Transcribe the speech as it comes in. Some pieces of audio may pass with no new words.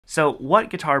So what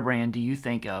guitar brand do you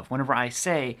think of whenever I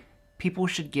say people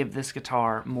should give this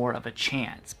guitar more of a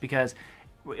chance? Because,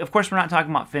 of course, we're not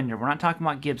talking about Fender, we're not talking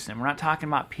about Gibson, we're not talking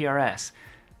about PRS.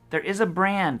 There is a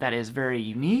brand that is very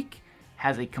unique,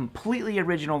 has a completely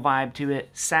original vibe to it,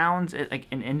 sounds like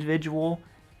an individual,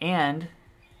 and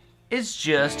is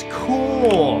just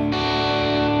cool.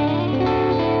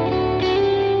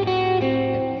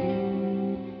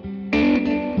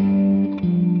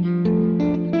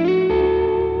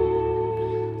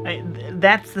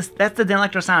 That's the Danelectro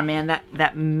Electro sound, man.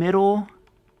 That middle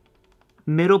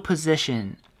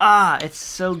position. Ah, it's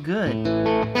so good.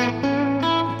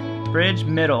 Bridge,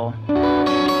 middle. Man,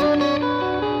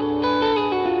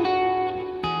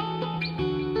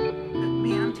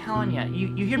 I'm telling you,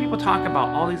 you hear people talk about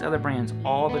all these other brands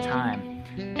all the time,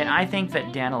 and I think that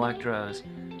Danelectros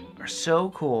are so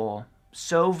cool,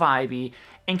 so vibey,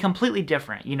 and completely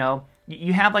different. You know.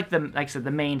 You have like I said,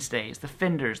 the mainstays, the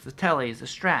Fenders, the Tellys, the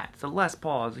Strats, the Les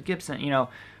Pauls, the Gibson, you know,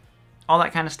 all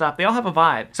that kind of stuff. They all have a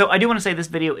vibe. So I do want to say this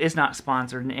video is not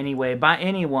sponsored in any way by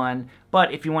anyone,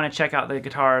 but if you want to check out the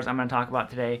guitars I'm going to talk about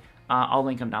today, I'll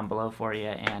link them down below for you.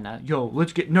 And yo,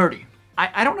 let's get nerdy.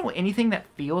 I don't know anything that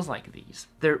feels like these.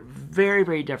 They're very,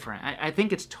 very different. I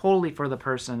think it's totally for the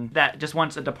person that just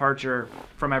wants a departure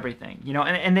from everything, you know,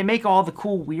 and they make all the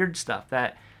cool, weird stuff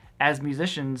that as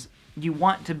musicians, you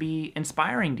want to be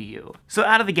inspiring to you. So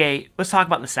out of the gate, let's talk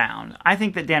about the sound. I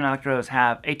think that Danelectros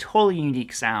have a totally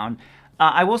unique sound.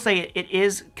 I will say it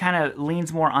is kind of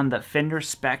leans more on the Fender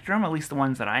spectrum, at least the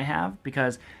ones that I have,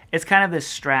 because it's kind of this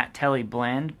Strat Telly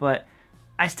blend, but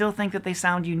I still think that they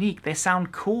sound unique. They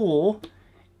sound cool,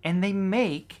 and they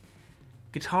make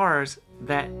guitars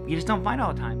that you just don't find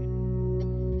all the time.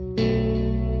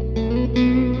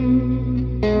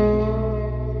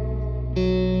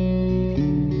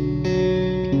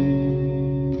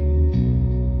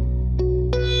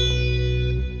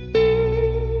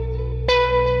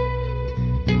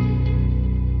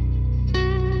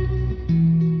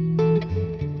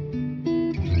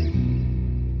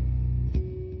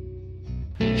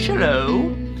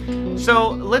 Hello.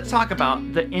 So let's talk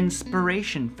about the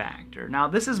inspiration factor. Now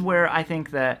this is where I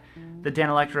think that the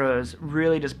Danelectros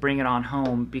really just bring it on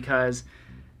home, because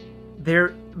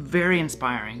they're very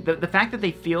inspiring. The fact that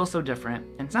they feel so different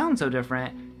and sound so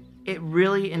different, it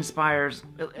really inspires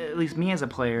at least me as a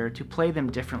player to play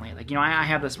them differently. Like, you know, I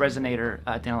have this Resonator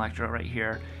Danelectro right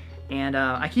here, and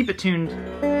I keep it tuned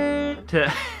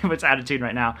to what's out of tune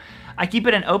right now. I keep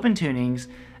it in open tunings.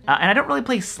 And I don't really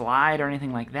play slide or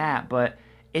anything like that, but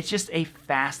it's just a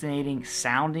fascinating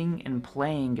sounding and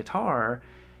playing guitar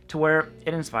to where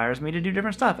it inspires me to do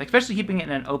different stuff, especially keeping it in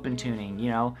an open tuning,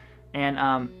 you know. And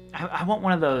I want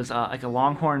one of those, like a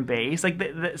Longhorn bass. Like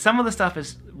some of the stuff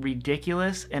is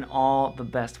ridiculous in all the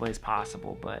best ways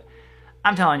possible, but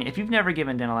I'm telling you, if you've never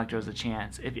given Danelectros a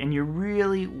chance, and you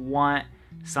really want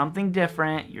something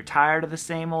different, you're tired of the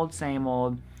same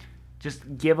old,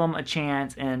 just give them a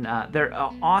chance. And they're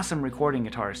awesome recording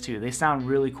guitars too. They sound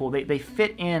really cool. They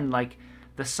fit in like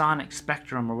the sonic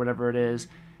spectrum or whatever it is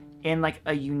in like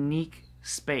a unique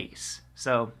space.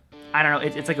 So I don't know,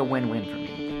 it's like a win-win for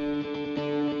me.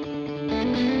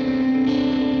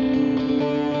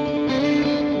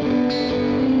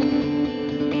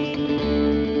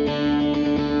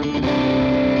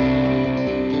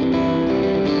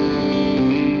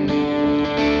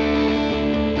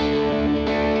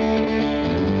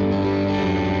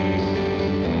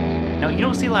 You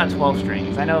don't see a lot of 12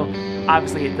 strings. I know,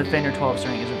 obviously, the Fender 12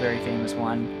 string is a very famous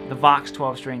one. The Vox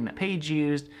 12 string that Page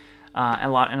used, and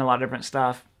a lot of different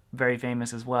stuff, very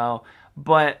famous as well.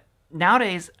 But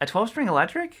nowadays, a 12 string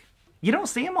electric, you don't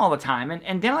see them all the time,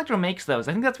 and Danelectro makes those.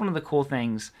 I think that's one of the cool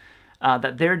things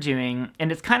that they're doing,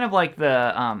 and it's kind of like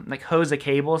the like Hosa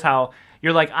cables, how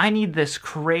you're like, I need this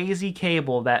crazy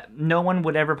cable that no one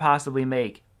would ever possibly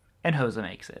make, and Hosa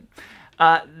makes it.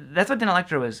 That's what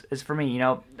Danelectro is for me, you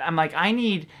know. I'm like, I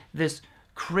need this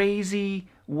crazy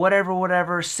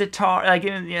whatever sitar. Like,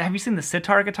 have you seen the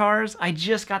sitar guitars? I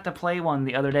just got to play one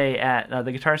the other day at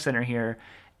the Guitar Center here,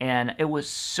 and it was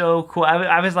so cool.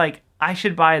 I was like, I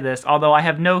should buy this, although I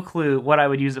have no clue what I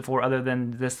would use it for other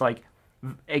than this like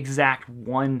exact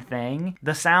one thing.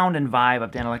 The sound and vibe of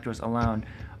Danelectros alone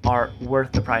are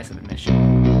worth the price of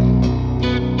admission.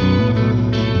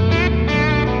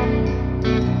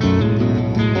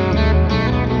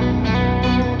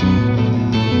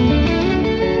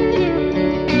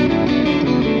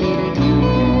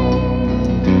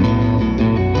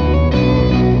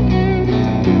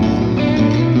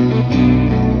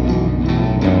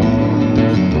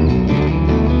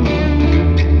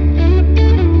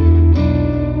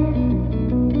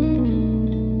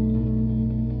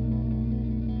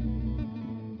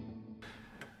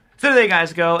 So there you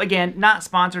guys go. Again, not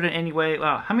sponsored in any way.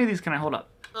 Wow, how many of these can I hold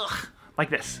up? Ugh, like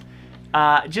this.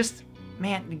 Just,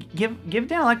 man, give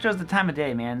Danelectros the time of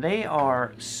day, man. They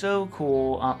are so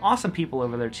cool. Awesome people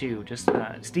over there, too. Just,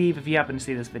 Steve, if you happen to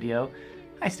see this video.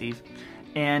 Hi, Steve.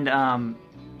 And,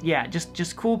 yeah,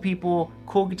 just cool people,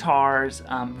 cool guitars,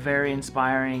 very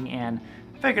inspiring, and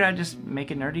I figured I'd just make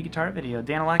a nerdy guitar video.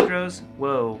 Danelectros,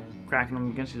 whoa, cracking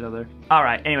them against each other. All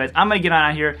right, anyways, I'm gonna get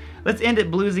on out here. Let's end it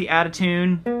bluesy, out of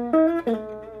tune,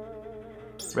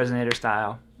 resonator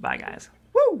style. Bye, guys.